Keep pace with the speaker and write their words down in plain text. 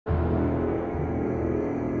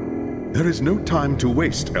There is no time to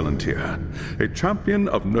waste, Elantir. A champion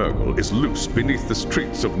of Nurgle is loose beneath the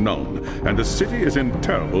streets of Nuln, and the city is in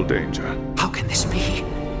terrible danger. How can this be?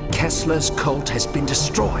 Kessler's cult has been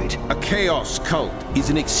destroyed. A chaos cult is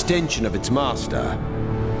an extension of its master.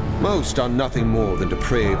 Most are nothing more than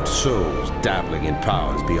depraved souls dabbling in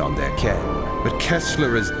powers beyond their ken. But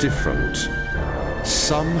Kessler is different.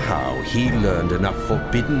 Somehow he learned enough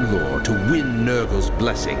forbidden lore to win Nurgle's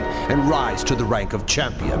blessing and rise to the rank of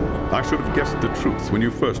champion. I should have guessed the truth when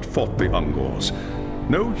you first fought the Ungors.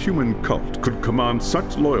 No human cult could command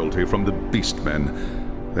such loyalty from the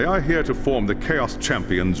Beastmen. They are here to form the Chaos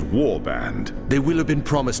Champions' war band. They will have been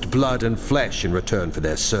promised blood and flesh in return for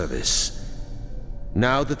their service.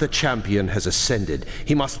 Now that the champion has ascended,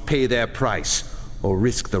 he must pay their price or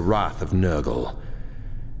risk the wrath of Nurgle.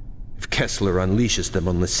 If Kessler unleashes them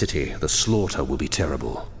on the city, the slaughter will be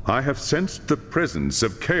terrible. I have sensed the presence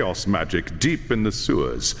of chaos magic deep in the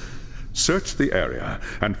sewers. Search the area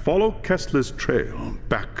and follow Kessler's trail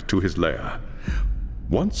back to his lair.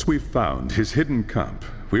 Once we've found his hidden camp,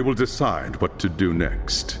 we will decide what to do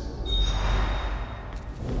next.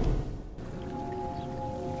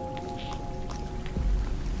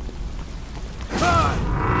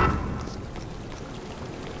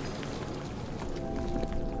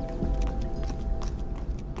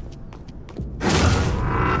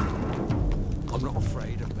 I'm not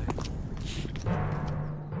afraid of that.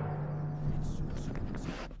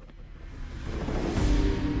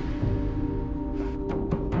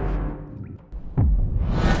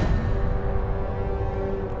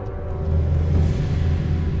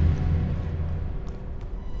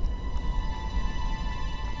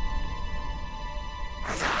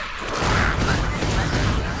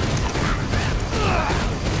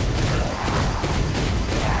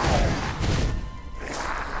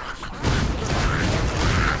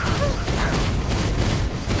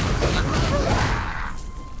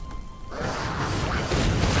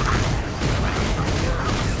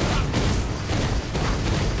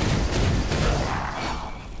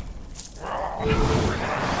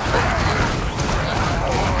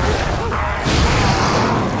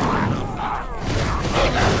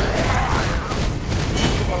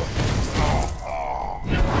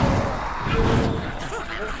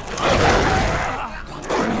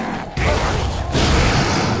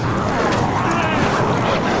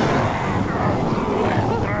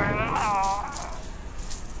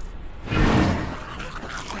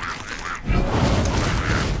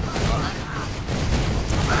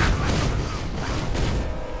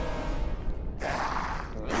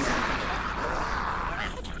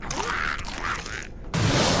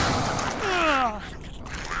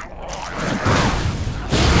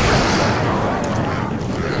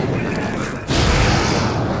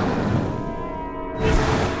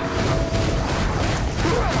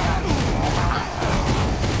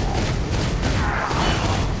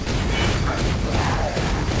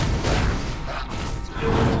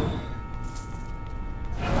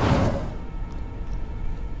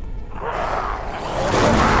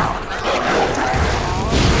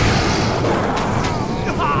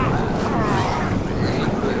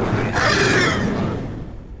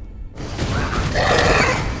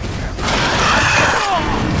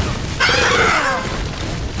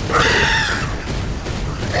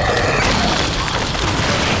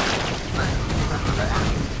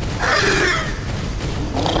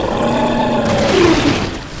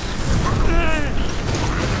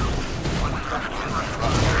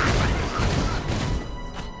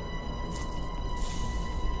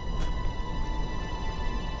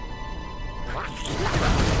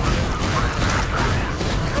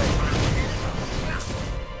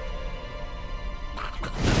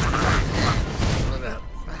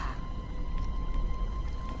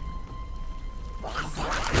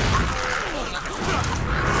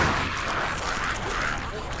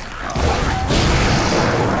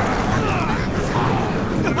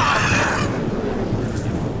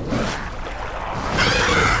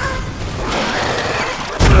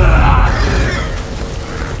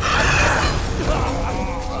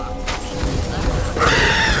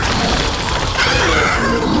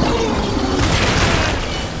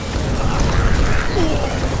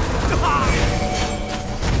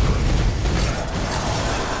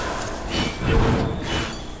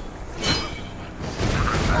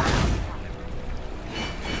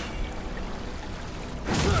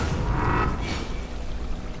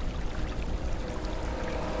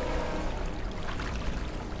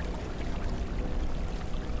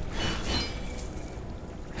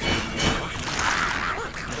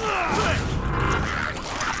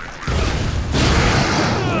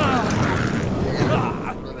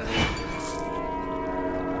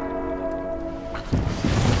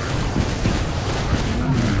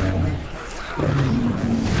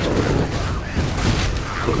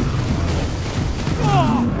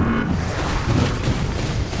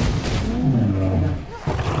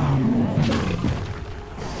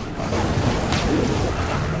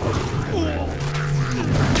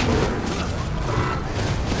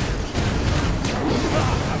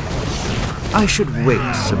 I should wait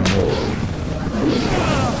some more.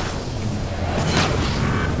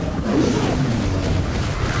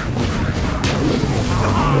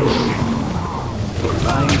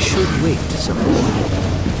 I should wait some more.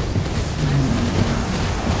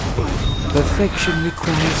 Perfection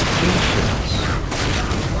requires patience.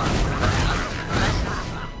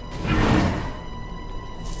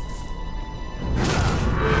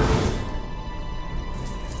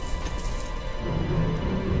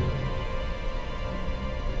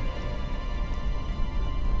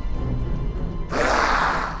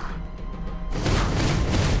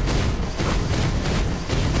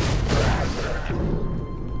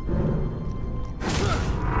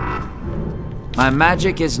 My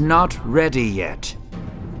magic is not ready yet.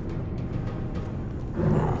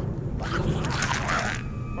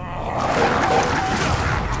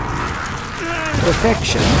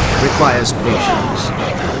 Perfection requires patience.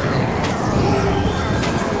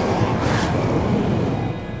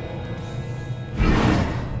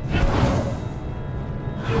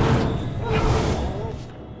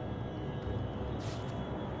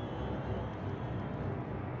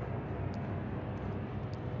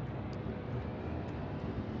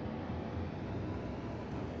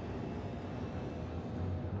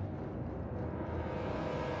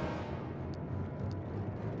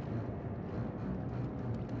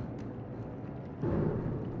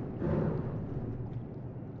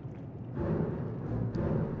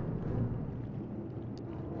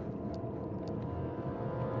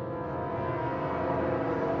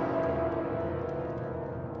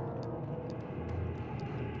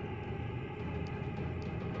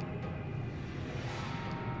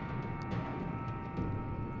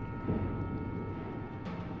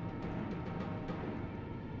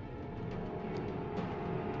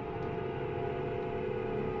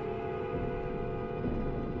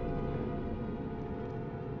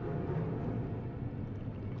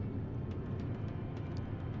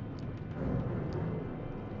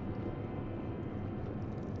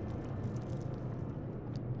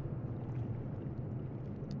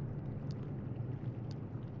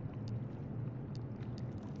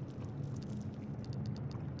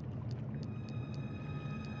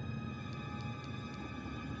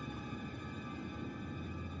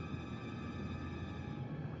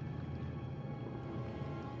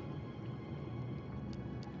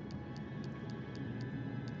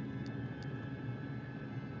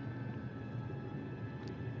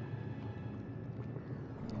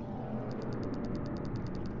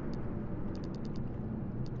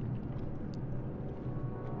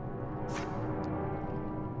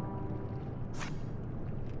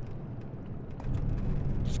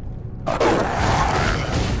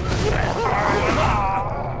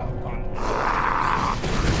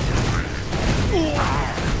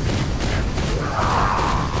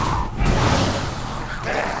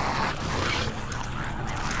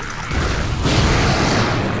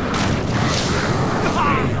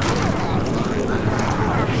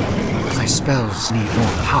 Spells need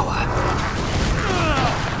more power.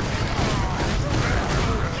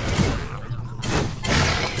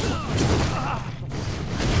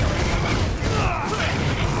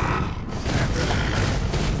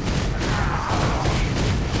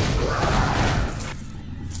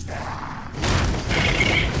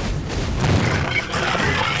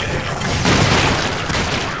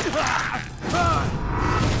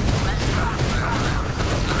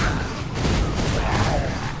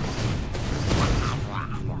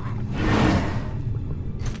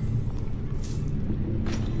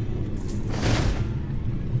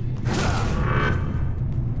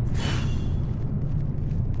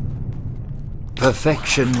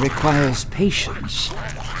 Perfection requires patience.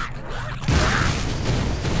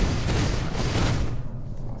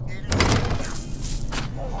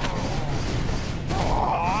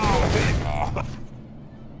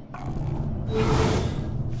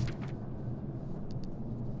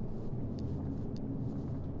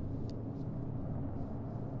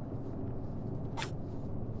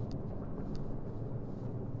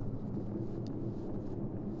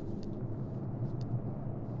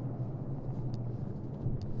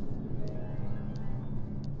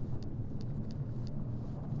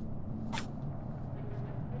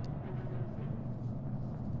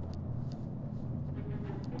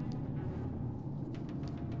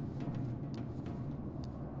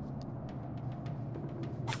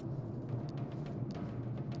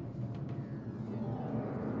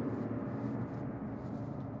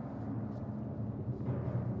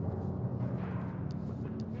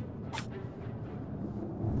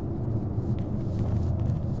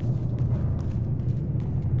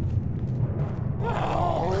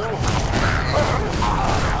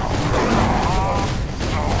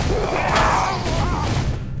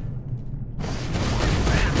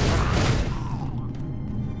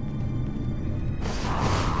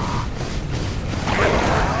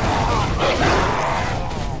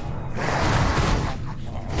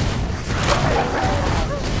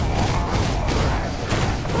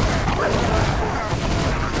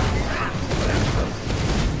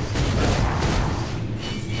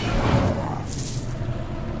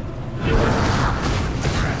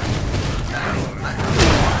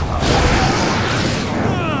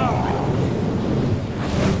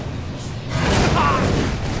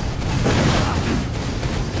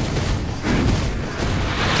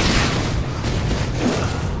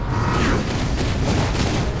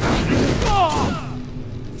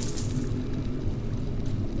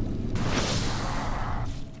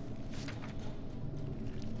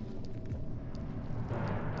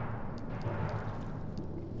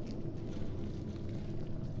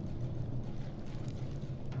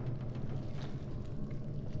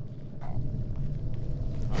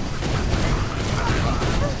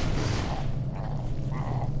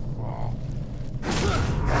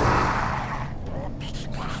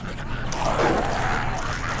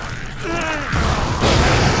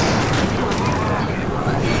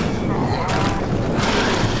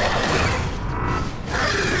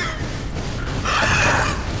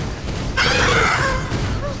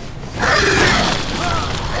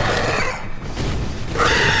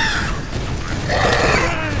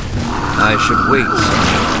 I should wait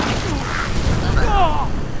some.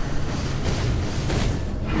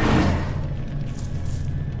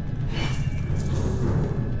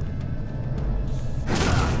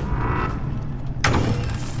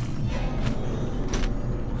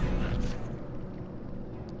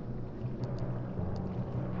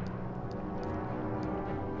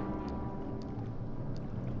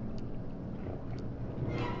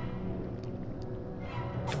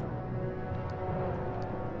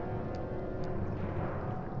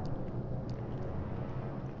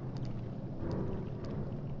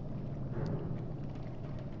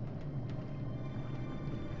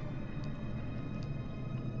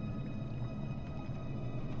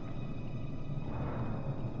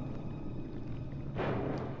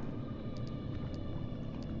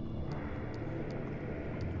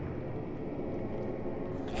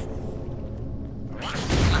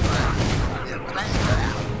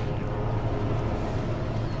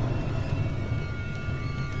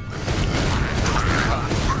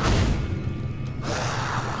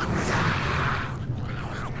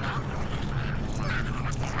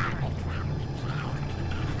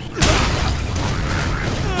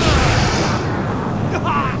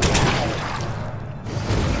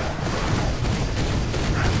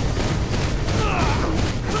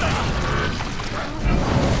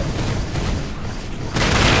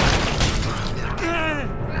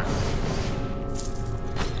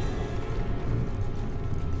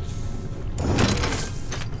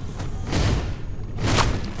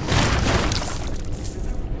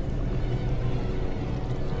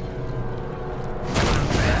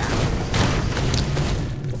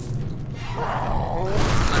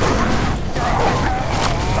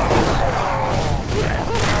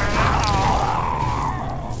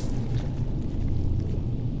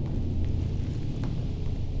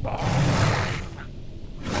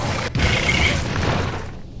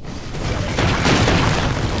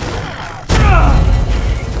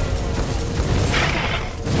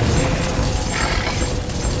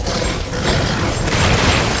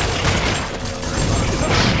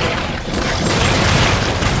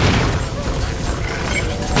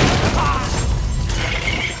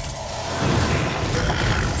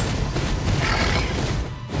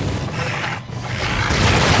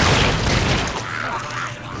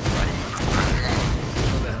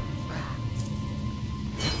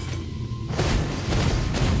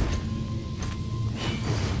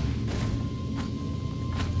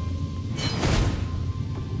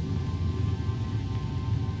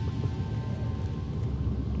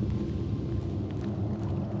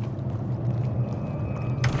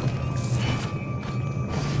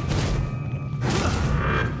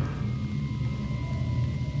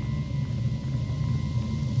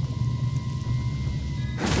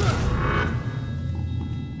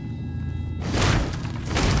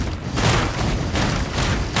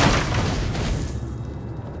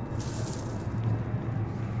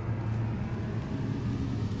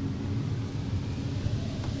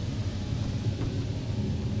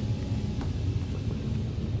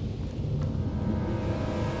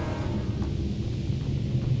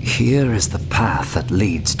 Here is the path that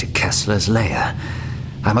leads to Kessler's lair.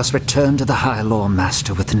 I must return to the High Lore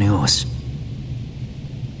Master with the news.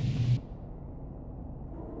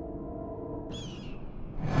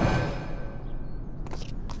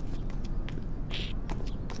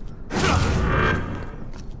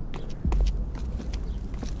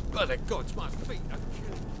 By the gods, my feet are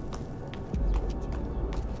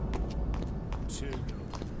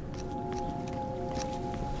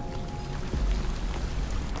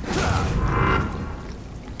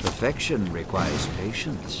Perfection requires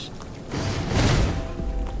patience.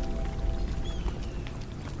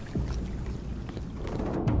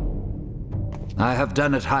 I have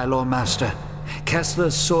done it, High Lore Master.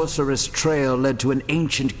 Kessler's sorcerer's trail led to an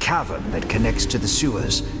ancient cavern that connects to the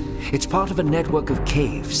sewers. It's part of a network of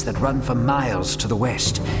caves that run for miles to the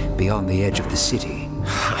west, beyond the edge of the city.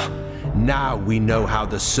 Now we know how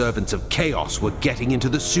the servants of Chaos were getting into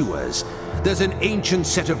the sewers. There's an ancient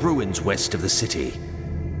set of ruins west of the city.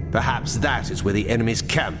 Perhaps that is where the enemy's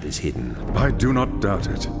camp is hidden. I do not doubt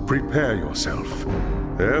it. Prepare yourself.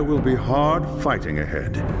 There will be hard fighting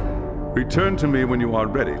ahead. Return to me when you are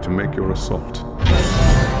ready to make your assault.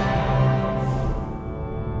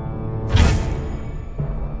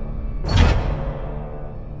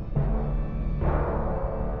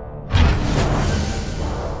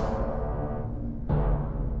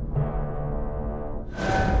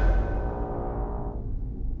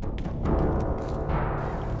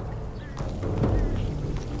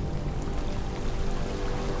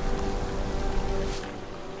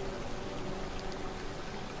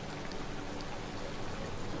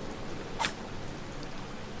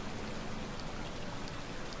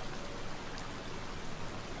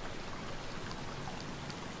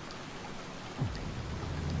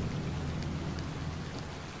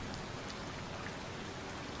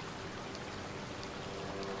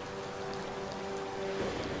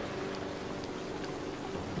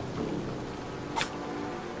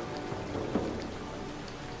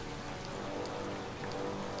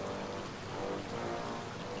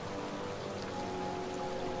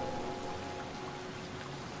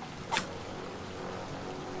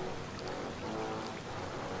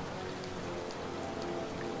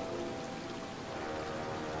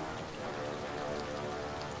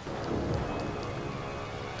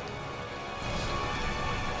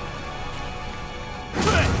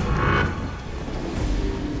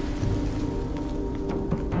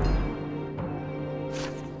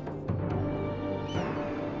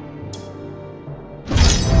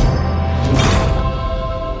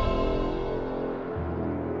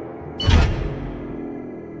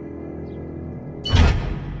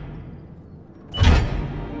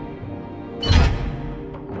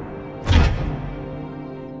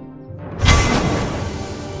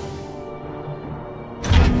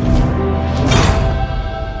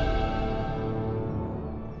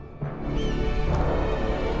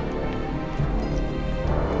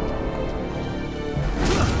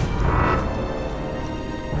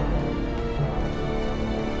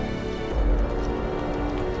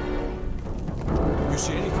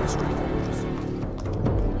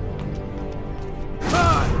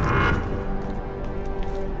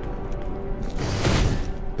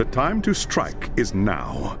 The time to strike is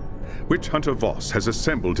now. Witch Hunter Voss has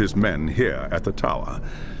assembled his men here at the tower.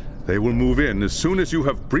 They will move in as soon as you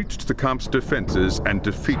have breached the camp's defenses and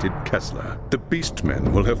defeated Kessler. The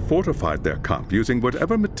Beastmen will have fortified their camp using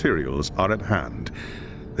whatever materials are at hand.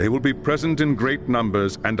 They will be present in great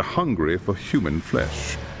numbers and hungry for human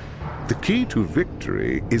flesh. The key to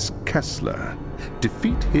victory is Kessler.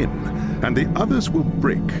 Defeat him, and the others will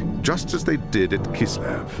break, just as they did at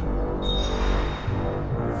Kislev.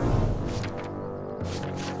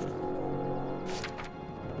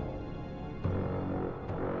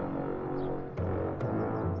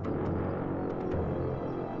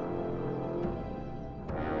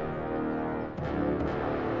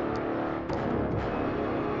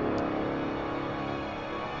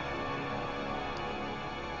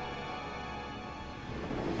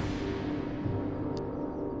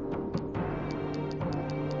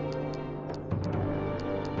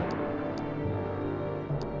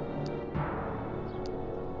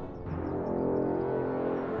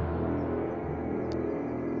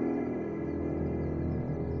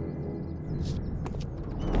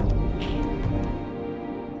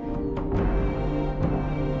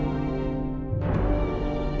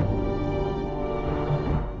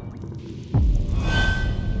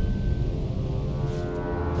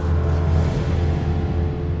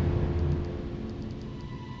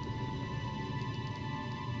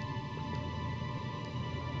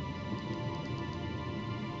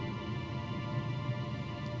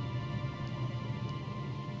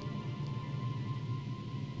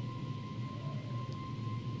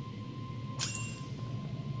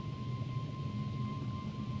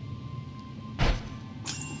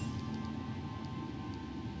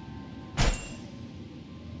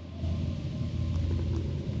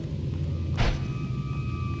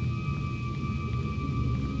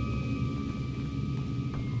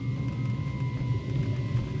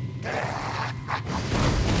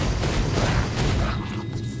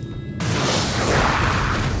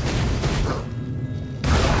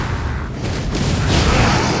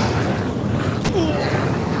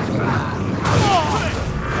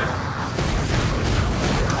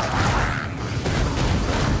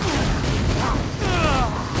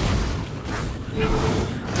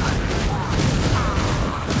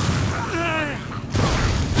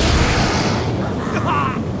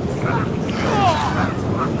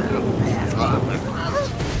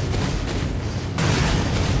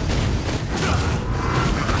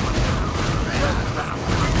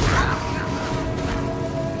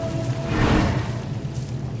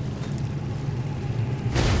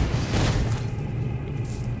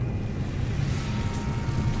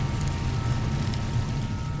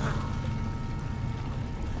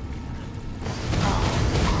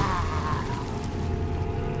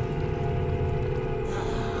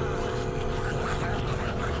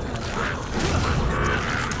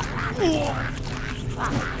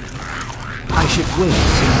 I should wait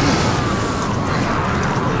some more.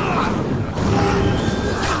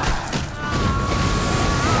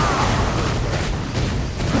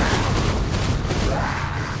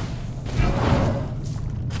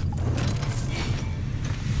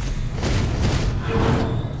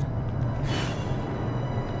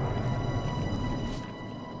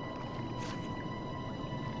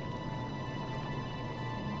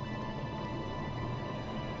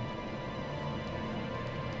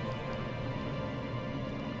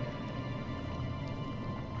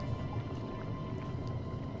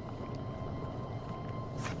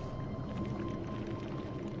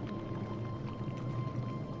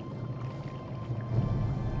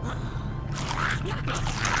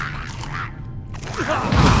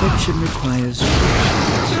 Perfection requires patience.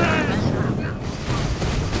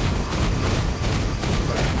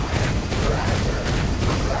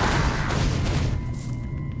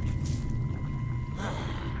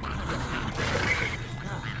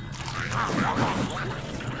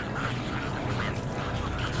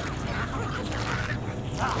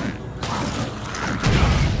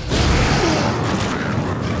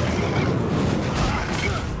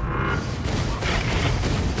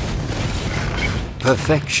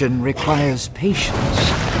 Perfection requires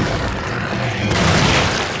patience.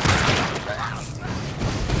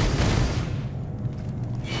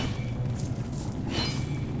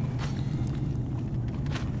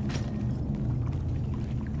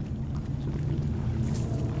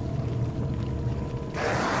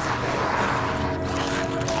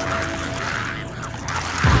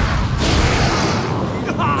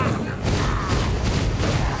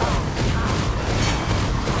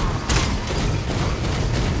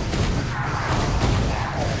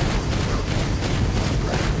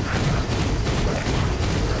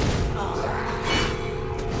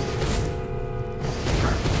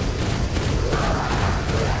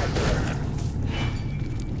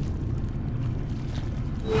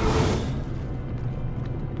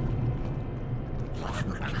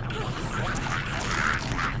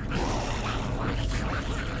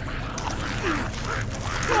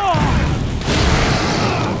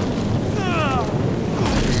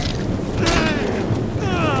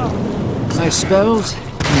 spells need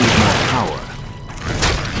my power.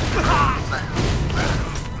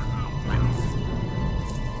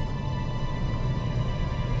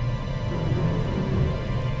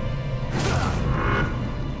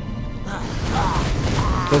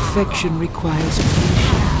 Perfection requires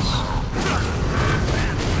patience.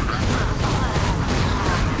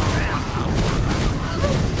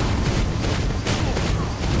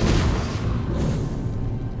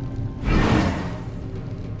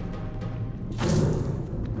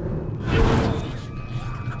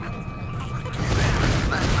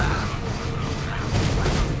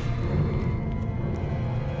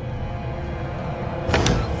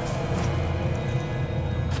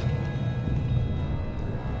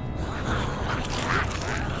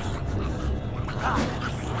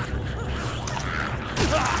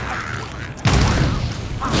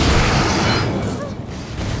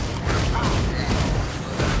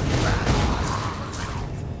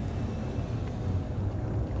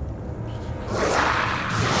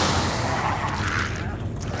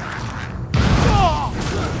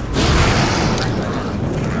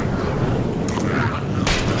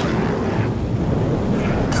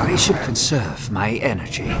 I should conserve my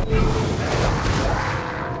energy.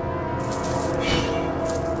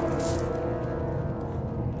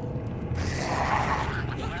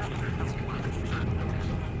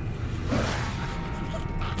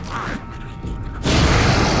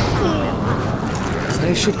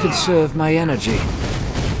 I should conserve my energy.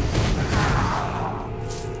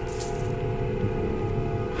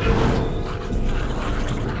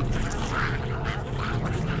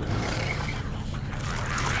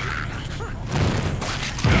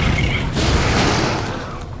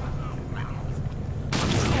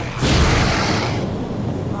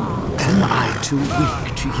 Am I too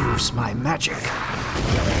weak to use my magic?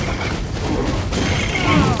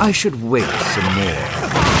 I should wait some more.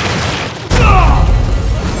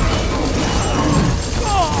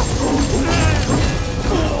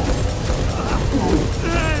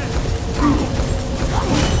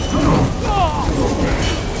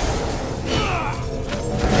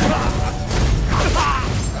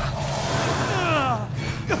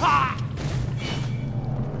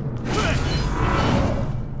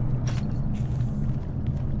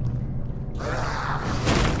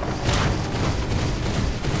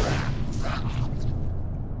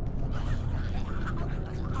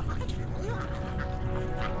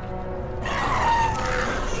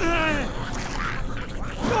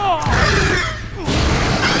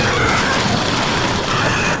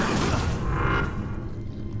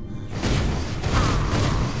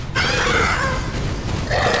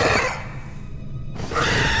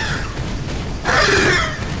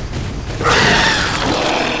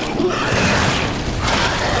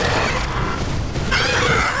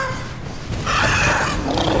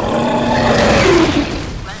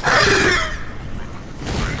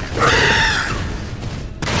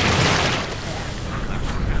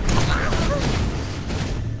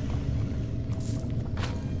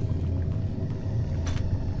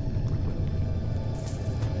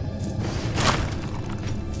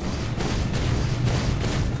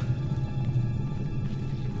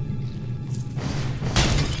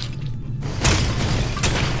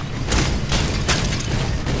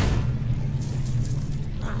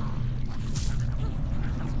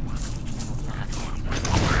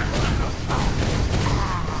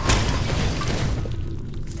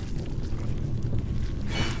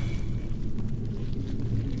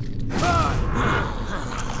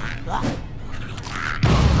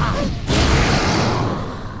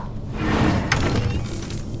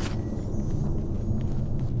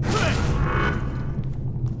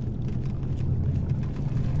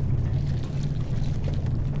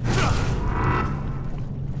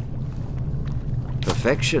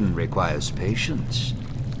 Perfection requires patience.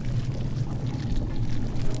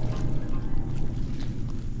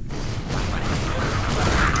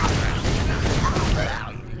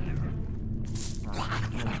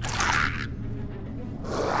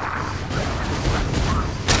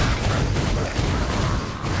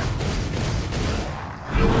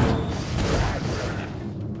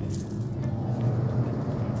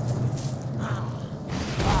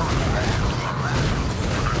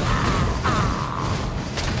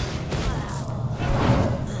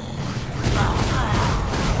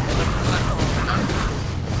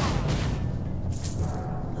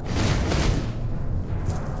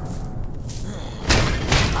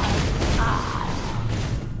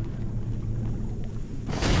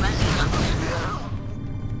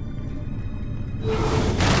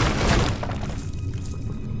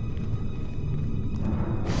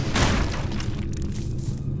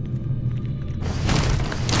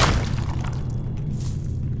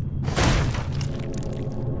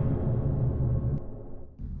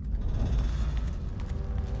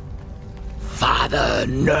 Father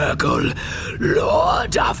Nurgle,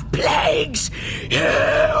 Lord of Plagues,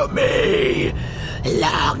 hear me!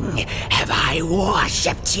 Long have I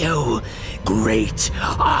worshipped you. Great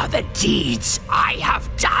are the deeds I have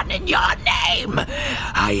done in your name.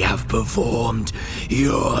 I have performed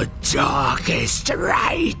your darkest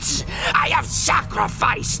rites. I have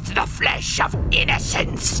sacrificed the flesh of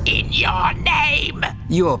innocents in your name.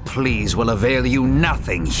 Your pleas will avail you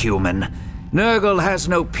nothing, human. Nurgle has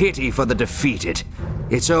no pity for the defeated.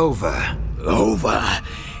 It's over. Over?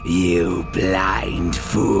 You blind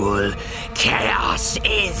fool. Chaos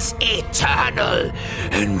is eternal,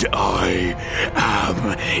 and I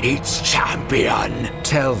am its champion.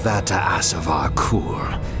 Tell that to Asavar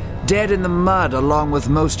Kur. Dead in the mud along with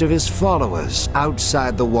most of his followers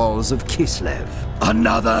outside the walls of Kislev.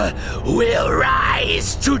 Another will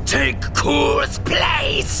rise to take Kur's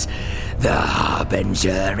place. The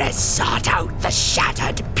Harbinger has sought out the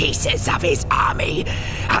shattered pieces of his army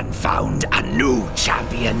and found a new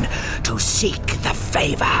champion to seek the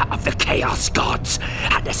favor of the Chaos Gods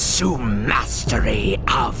and assume mastery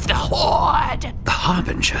of the Horde. The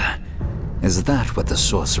Harbinger? Is that what the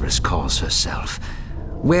sorceress calls herself?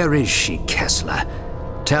 Where is she, Kessler?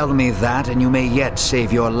 Tell me that and you may yet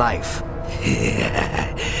save your life.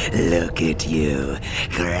 Look at you,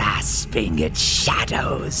 grasping at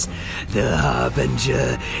shadows. The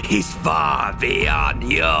Harbinger is far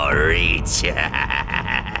beyond your reach.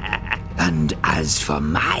 And as for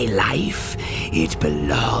my life, it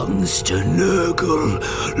belongs to Nurgle,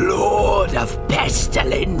 Lord of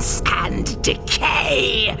Pestilence and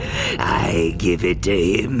Decay. I give it to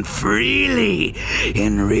him freely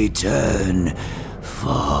in return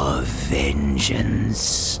for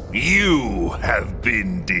vengeance. You have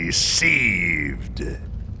been deceived.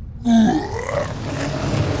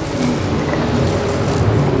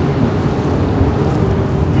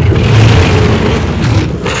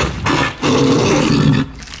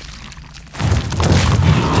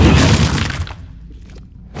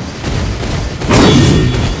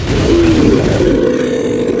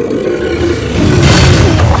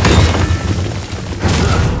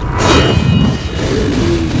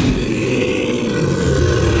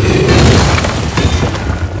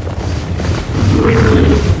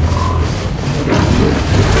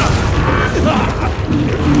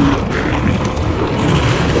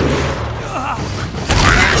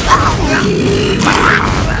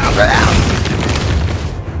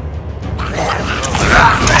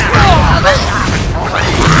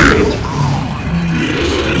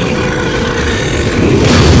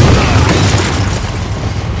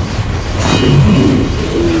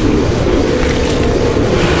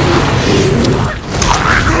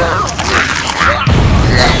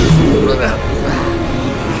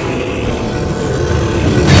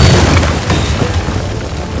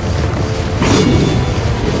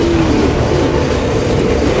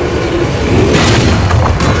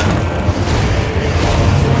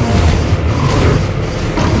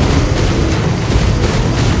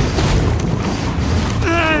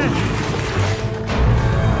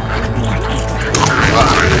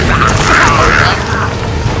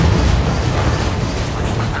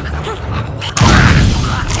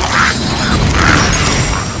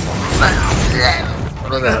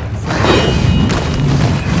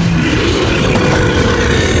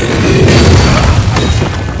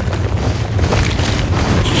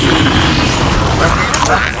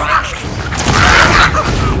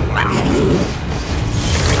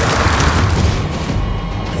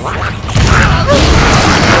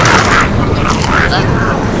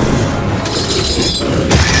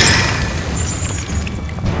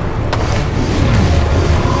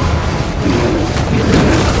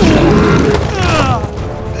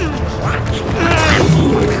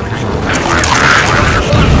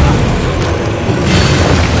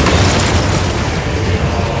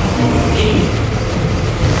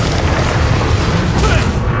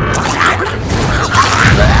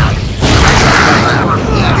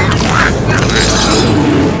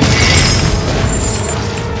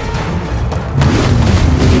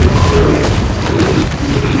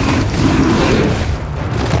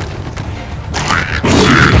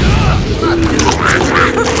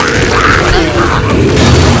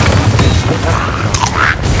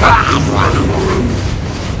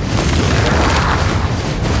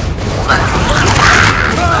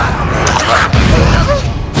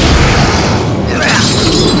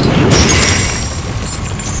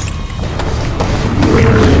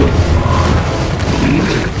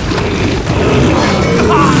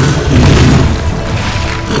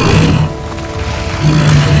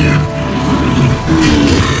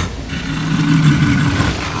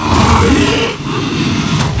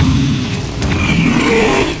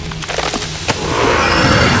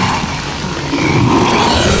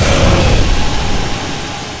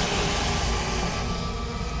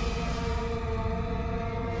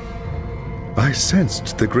 I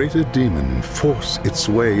sensed the greater demon force its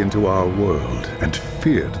way into our world and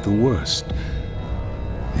feared the worst.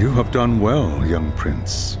 You have done well, young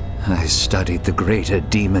prince. I studied the greater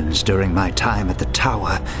demons during my time at the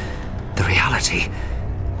tower. The reality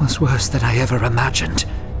was worse than I ever imagined.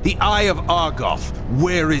 The Eye of Argoth,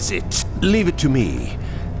 where is it? Leave it to me.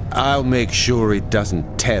 I'll make sure it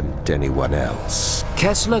doesn't tempt anyone else.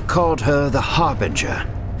 Kessler called her the Harbinger.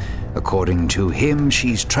 According to him,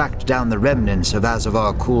 she's tracked down the remnants of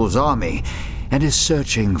Azavar Kul's army and is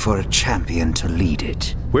searching for a champion to lead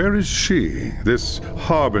it. Where is she, this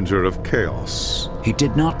harbinger of chaos? He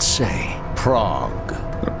did not say. Prague.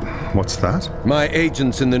 What's that? My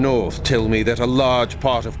agents in the north tell me that a large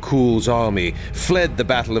part of Kul's army fled the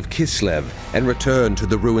Battle of Kislev and returned to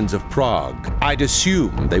the ruins of Prague. I'd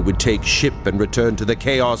assume they would take ship and return to the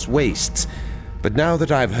Chaos Wastes. But now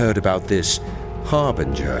that I've heard about this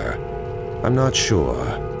Harbinger, I'm not sure.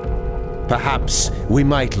 Perhaps we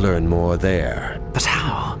might learn more there. But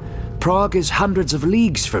how? Prague is hundreds of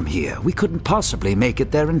leagues from here. We couldn't possibly make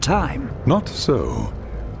it there in time. Not so.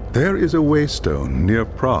 There is a waystone near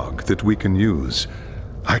Prague that we can use.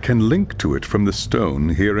 I can link to it from the stone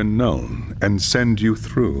here in Nuln and send you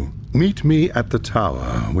through. Meet me at the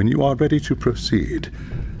tower when you are ready to proceed.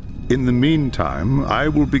 In the meantime, I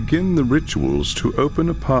will begin the rituals to open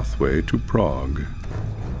a pathway to Prague.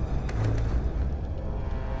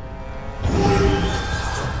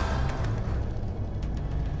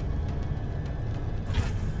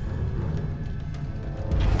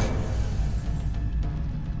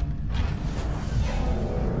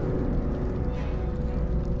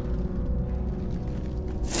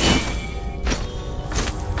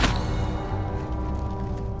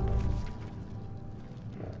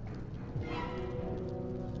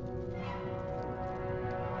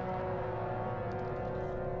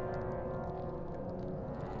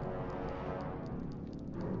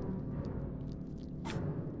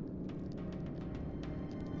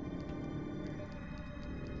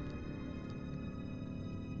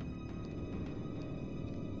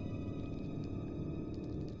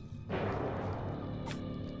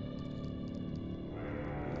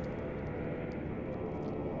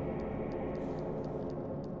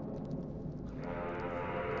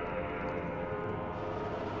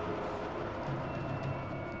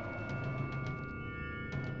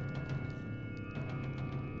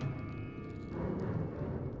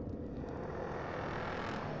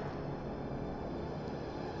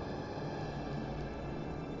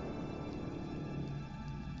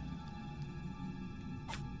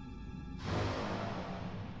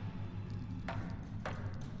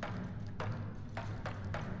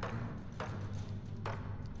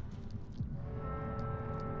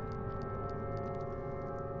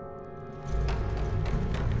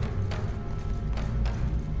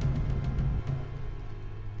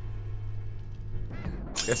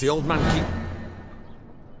 Guess the old man keep...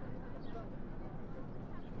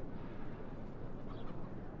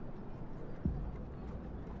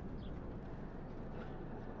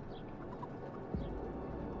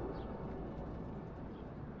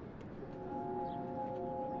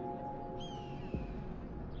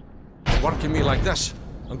 Working me like this,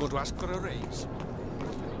 I'm going to ask for a raise.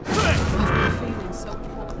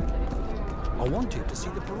 I wanted to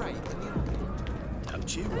see the parade.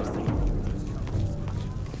 Don't you worry.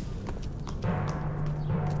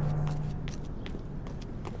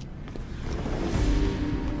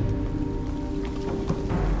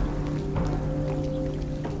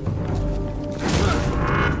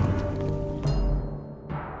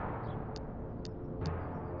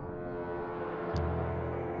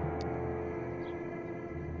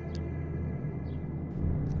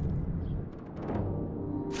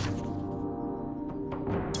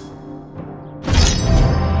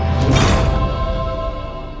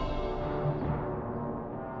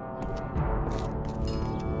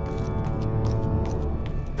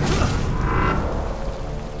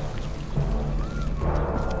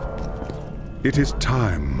 It is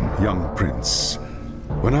time, young prince.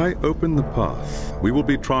 When I open the path, we will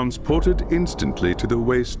be transported instantly to the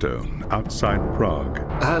Waystone outside Prague.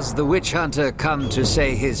 Has the witch hunter come to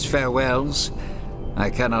say his farewells?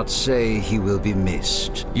 I cannot say he will be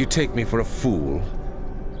missed. You take me for a fool.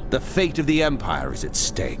 The fate of the Empire is at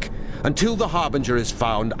stake. Until the Harbinger is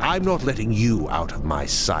found, I'm not letting you out of my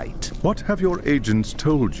sight. What have your agents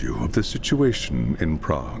told you of the situation in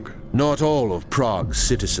Prague? Not all of Prague's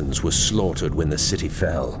citizens were slaughtered when the city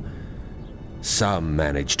fell. Some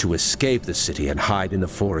managed to escape the city and hide in the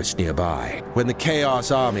forest nearby. When the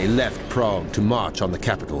Chaos Army left Prague to march on the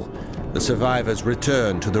capital, the survivors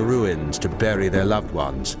returned to the ruins to bury their loved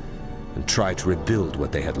ones. and try to rebuild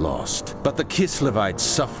what they had lost. But the Kislevites'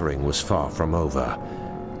 suffering was far from over.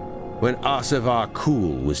 When Asevar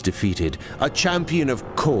Kul was defeated, a champion of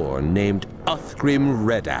Khorne named Uthgrim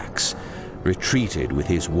Redax retreated with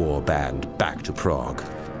his war band back to Prague.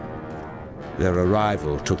 Their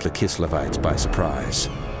arrival took the Kislevites by surprise.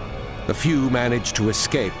 A few managed to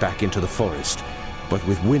escape back into the forest, but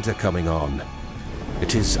with winter coming on,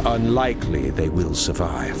 it is unlikely they will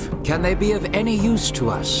survive. Can they be of any use to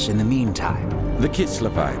us in the meantime? The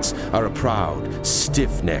Kislevites are a proud,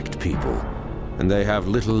 stiff-necked people, and they have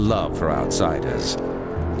little love for outsiders.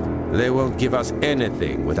 They won't give us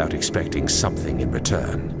anything without expecting something in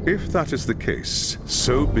return. If that is the case,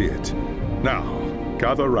 so be it. Now,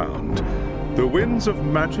 gather round. The winds of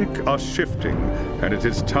magic are shifting, and it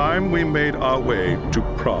is time we made our way to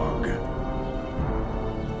Prague.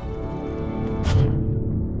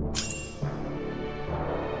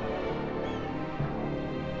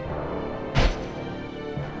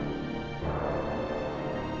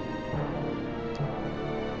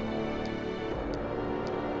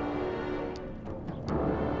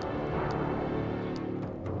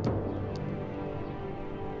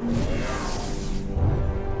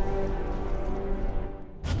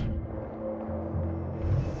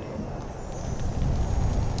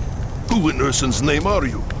 Who in Ursun's name are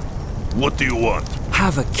you? What do you want?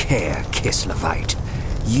 Have a care, Kislevite.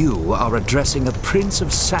 You are addressing a Prince of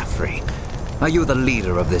Safri. Are you the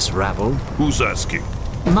leader of this rabble? Who's asking?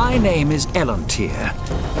 My name is Elontir.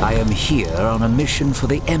 I am here on a mission for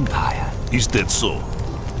the Empire. Is that so?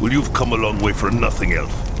 Well, you've come a long way for nothing,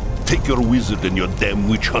 Elf. Take your wizard and your damn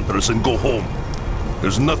witch hunters and go home.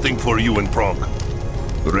 There's nothing for you in Prague.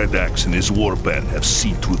 Redax and his warband have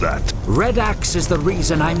seen to that. Redax is the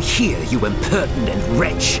reason I'm here, you impertinent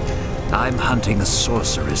wretch. I'm hunting a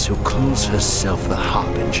sorceress who calls herself the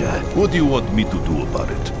Harbinger. What do you want me to do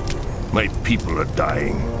about it? My people are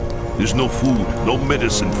dying. There's no food, no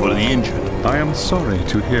medicine for the injured. I am sorry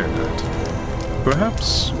to hear that.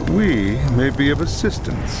 Perhaps we may be of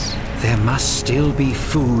assistance. There must still be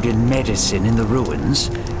food and medicine in the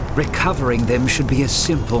ruins. Recovering them should be a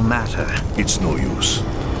simple matter. It's no use.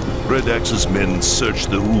 Redax's men search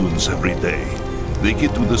the ruins every day. They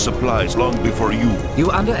get to the supplies long before you.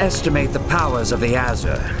 You underestimate the powers of the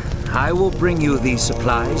Azure. I will bring you these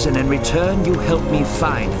supplies, and in return you help me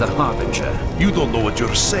find the Harbinger. You don't know what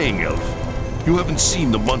you're saying, Elf. You haven't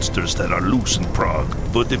seen the monsters that are loose in Prague.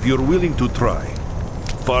 But if you're willing to try,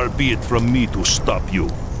 far be it from me to stop you.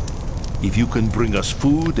 If you can bring us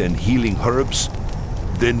food and healing herbs,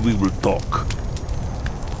 then we will talk.